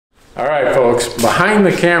All right, folks, behind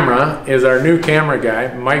the camera is our new camera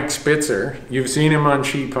guy, Mike Spitzer. You've seen him on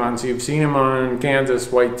sheep hunts, you've seen him on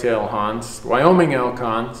Kansas whitetail hunts, Wyoming elk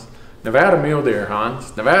hunts, Nevada mule deer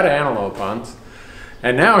hunts, Nevada antelope hunts,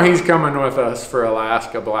 and now he's coming with us for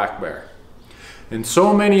Alaska black bear. And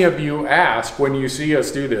so many of you ask when you see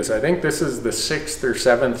us do this. I think this is the 6th or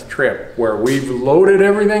 7th trip where we've loaded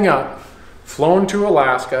everything up, flown to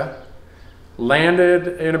Alaska,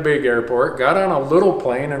 landed in a big airport, got on a little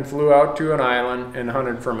plane and flew out to an island and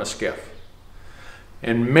hunted from a skiff.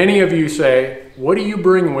 And many of you say, what do you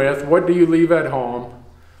bring with? What do you leave at home?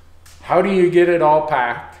 How do you get it all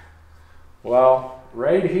packed? Well,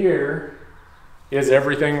 right here is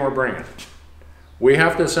everything we're bringing. We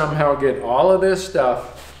have to somehow get all of this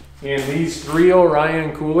stuff in these 3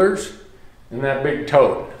 Orion coolers and that big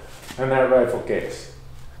tote and that rifle case.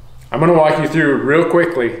 I'm going to walk you through real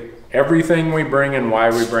quickly everything we bring and why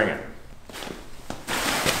we bring it.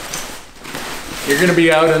 You're going to be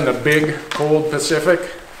out in the big, cold Pacific,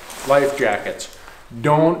 life jackets.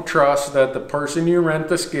 Don't trust that the person you rent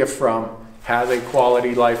the skiff from has a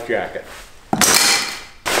quality life jacket.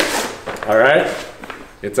 All right?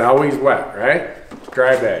 It's always wet, right?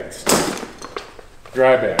 Dry bags.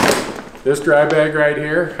 Dry bag. This dry bag right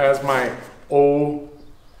here has my O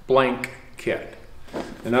blank kit.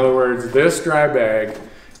 In other words, this dry bag,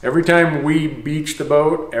 every time we beach the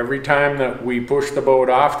boat, every time that we push the boat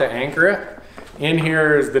off to anchor it, in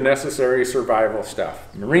here is the necessary survival stuff.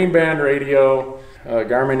 Marine band radio,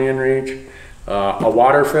 Garmin inReach, a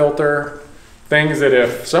water filter, things that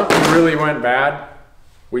if something really went bad,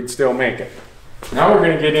 we'd still make it. Now we're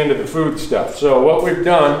going to get into the food stuff. So what we've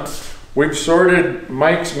done, we've sorted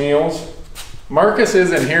Mike's meals. Marcus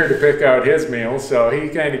isn't here to pick out his meals, so he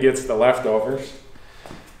kind of gets the leftovers.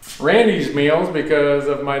 Randy's meals, because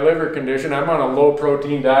of my liver condition, I'm on a low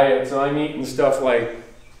protein diet, so I'm eating stuff like,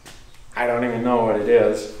 I don't even know what it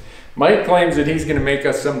is. Mike claims that he's going to make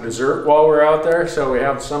us some dessert while we're out there, so we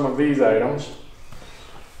have some of these items.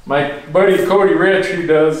 My buddy Cody Rich, who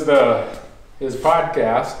does his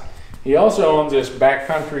podcast, he also owns this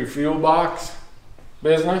backcountry fuel box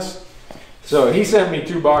business. So he sent me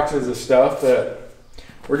 2 boxes of stuff that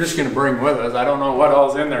we're just going to bring with us. I don't know what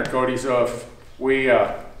all's in there, Cody, so if we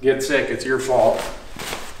get sick, it's your fault.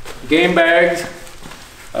 Game bags.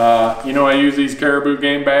 You know I use these caribou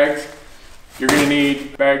game bags. You're going to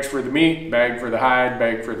need bags for the meat, bag for the hide,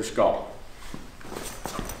 bag for the skull.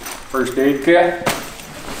 First aid kit.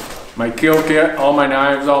 My kill kit, all my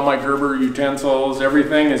knives, all my Gerber utensils,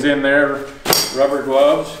 everything is in there. Rubber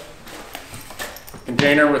gloves.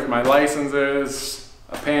 Container with my licenses,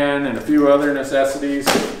 a pen, and a few other necessities.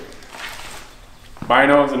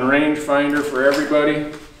 Binos and a range finder for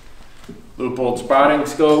everybody. Loophole spotting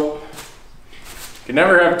scope. Can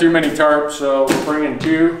never have too many tarps, so we're bringing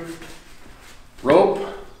 2. Rope,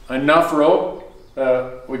 enough rope.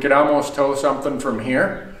 We could almost tow something from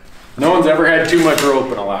here. No one's ever had too much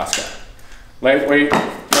rope in Alaska. Lightweight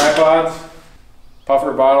tripods,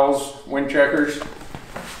 puffer bottles, wind checkers,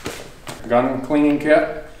 gun cleaning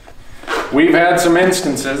kit. We've had some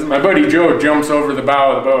instances. My buddy Joe jumps over the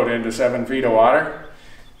bow of the boat into 7 feet of water.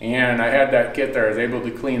 And I had that kit there. I was able to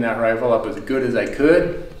clean that rifle up as good as I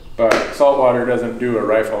could, but salt water doesn't do a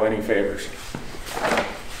rifle any favors.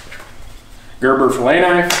 Gerber fillet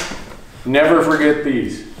knife. Never forget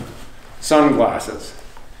these. Sunglasses.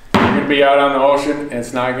 You're going to be out on the ocean.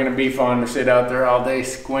 It's not going to be fun to sit out there all day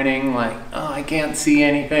squinting like, oh, I can't see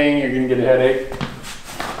anything. You're going to get a headache.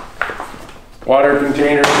 Water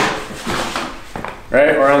container.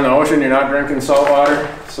 Right, we're on the ocean. You're not drinking salt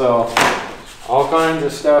water. So all kinds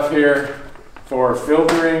of stuff here for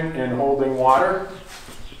filtering and holding water.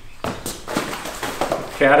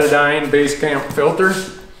 Catadine base camp filter.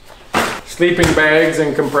 Sleeping bags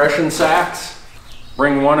and compression sacks.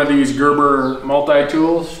 Bring one of these Gerber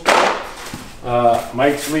multi-tools.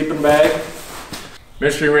 Mike's sleeping bag.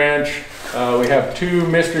 Mystery Ranch. We have 2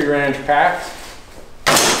 Mystery Ranch packs.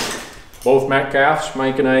 Both Metcalfs.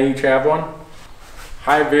 Mike and I each have one.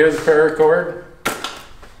 High-vis paracord.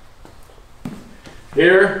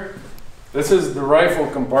 Here, this is the rifle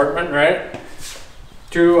compartment, right?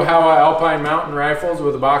 2 Howa Alpine Mountain rifles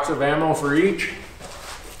with a box of ammo for each.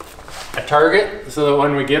 A target, so that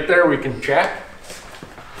when we get there we can check.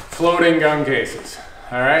 Floating gun cases,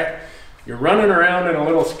 all right? You're running around in a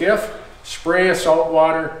little skiff, spray of salt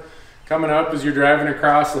water coming up as you're driving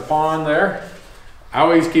across the pond there. I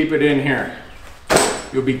always keep it in here.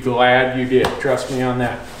 You'll be glad you did, trust me on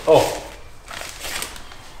that. Oh,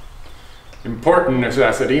 important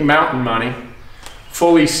necessity, mountain money,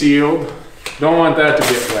 fully sealed. Don't want that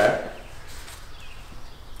to get wet.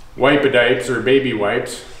 Wipe-a-dipes or baby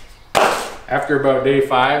wipes. After about day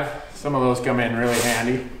 5, some of those come in really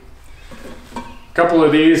handy. A couple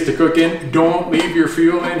of these to cook in. Don't leave your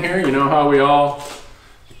fuel in here. You know how we all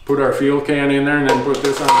put our fuel can in there and then put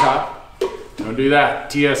this on top? Don't do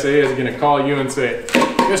that. TSA is going to call you and say,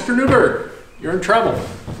 Mr. Newberg, you're in trouble.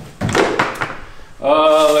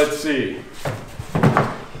 Let's see.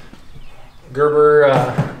 Gerber,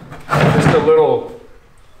 just a little,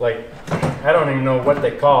 like, I don't even know what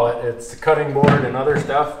they call it. It's the cutting board and other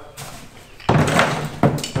stuff.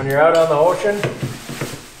 When you're out on the ocean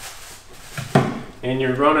and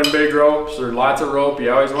you're running big ropes or lots of rope,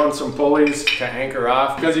 you always want some pulleys to anchor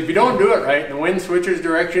off, because if you don't do it right and the wind switches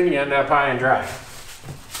direction, you end up high and dry.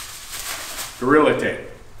 Gorilla tape.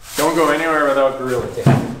 Don't go anywhere without Gorilla tape.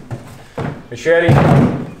 Machete.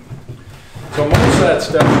 So most of that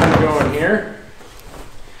stuff will go in here.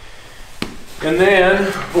 And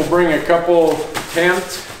then we'll bring a couple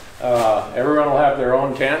tents. Everyone will have their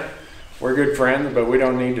own tent. We're good friends, but we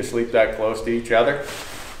don't need to sleep that close to each other.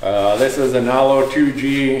 This is a Nalo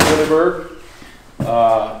 2G Newberg.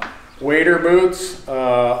 Wader boots.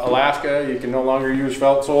 Alaska, you can no longer use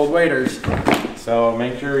felt-soled waders. So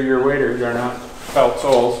make sure your waders are not felt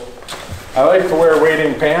soles. I like to wear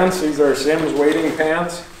wading pants. These are Simms wading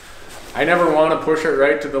pants. I never want to push it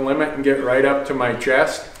right to the limit and get right up to my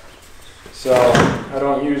chest. So I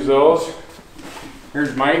don't use those.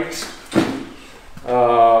 Here's Mike's.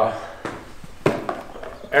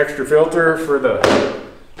 Extra filter for the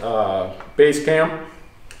base camp.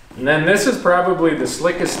 And then this is probably the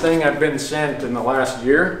slickest thing I've been sent in the last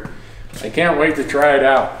year. I can't wait to try it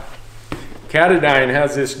out. Katadyn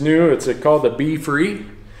has this new, it's called the Be Free.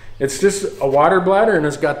 It's just a water bladder and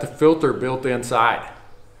it's got the filter built inside.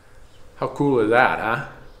 How cool is that, huh?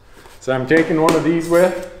 So I'm taking one of these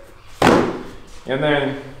with, and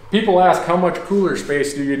then people ask, how much cooler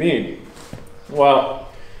space do you need? Well,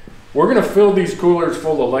 we're gonna fill these coolers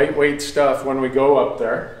full of lightweight stuff when we go up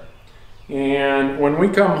there. And when we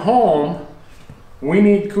come home, we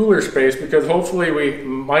need cooler space because hopefully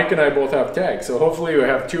Mike and I both have tags. So hopefully we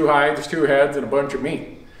have 2 hides, 2 heads, and a bunch of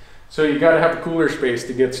meat. So you gotta have cooler space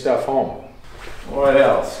to get stuff home. What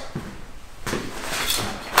else?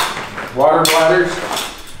 Water bladders.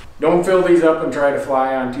 Don't fill these up and try to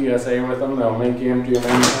fly on TSA with them. They'll make you empty them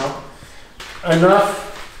anyhow. Enough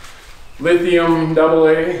lithium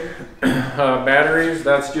AA batteries.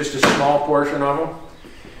 That's just a small portion of them.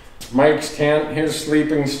 Mike's tent, his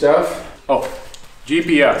sleeping stuff. Oh,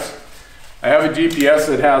 GPS. I have a GPS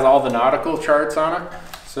that has all the nautical charts on it.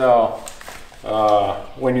 So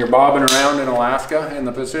when you're bobbing around in Alaska in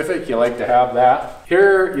the Pacific, you like to have that.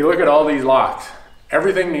 Here, you look at all these locks.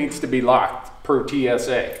 Everything needs to be locked per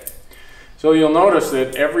TSA. So you'll notice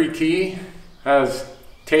that every key has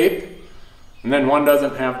tape, and then one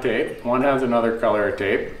doesn't have tape. One has another color of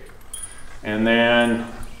tape. And then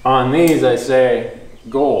on these I say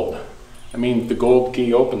gold. I mean, the gold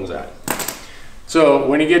key opens that. So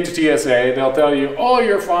when you get to TSA, they'll tell you, oh,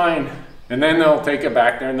 you're fine. And then they'll take it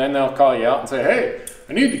back there and then they'll call you out and say, hey,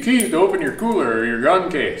 I need the keys to open your cooler or your gun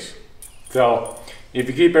case. So if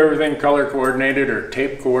you keep everything color coordinated or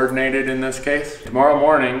tape coordinated in this case, tomorrow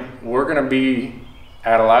morning, we're gonna be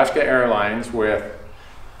at Alaska Airlines with,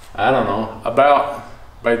 I don't know, about,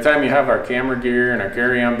 by the time you have our camera gear and our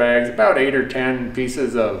carry-on bags, about 8 or 10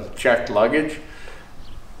 pieces of checked luggage.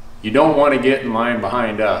 You don't want to get in line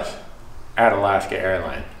behind us at Alaska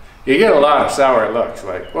Airlines. You get a lot of sour looks,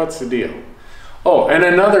 like, what's the deal? Oh, and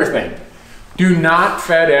another thing, do not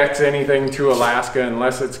FedEx anything to Alaska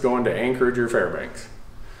unless it's going to Anchorage or Fairbanks.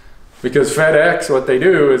 Because FedEx, what they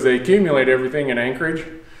do is they accumulate everything in Anchorage,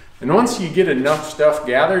 and once you get enough stuff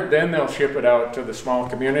gathered, then they'll ship it out to the small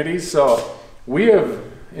communities. So we have,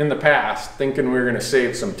 in the past, thinking we were going to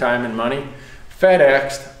save some time and money,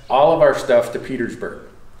 FedExed all of our stuff to Petersburg.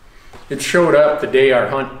 It showed up the day our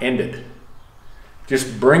hunt ended.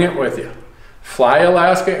 Just bring it with you. Fly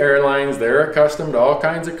Alaska Airlines, they're accustomed to all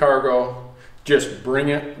kinds of cargo. Just bring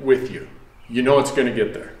it with you. You know it's gonna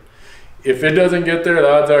get there. If it doesn't get there, the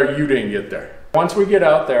odds are you didn't get there. Once we get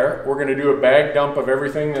out there, we're gonna do a bag dump of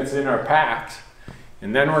everything that's in our packs.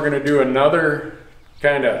 And then we're gonna do another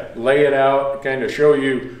kind of lay it out, kind of show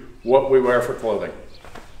you what we wear for clothing.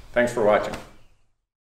 Thanks for watching.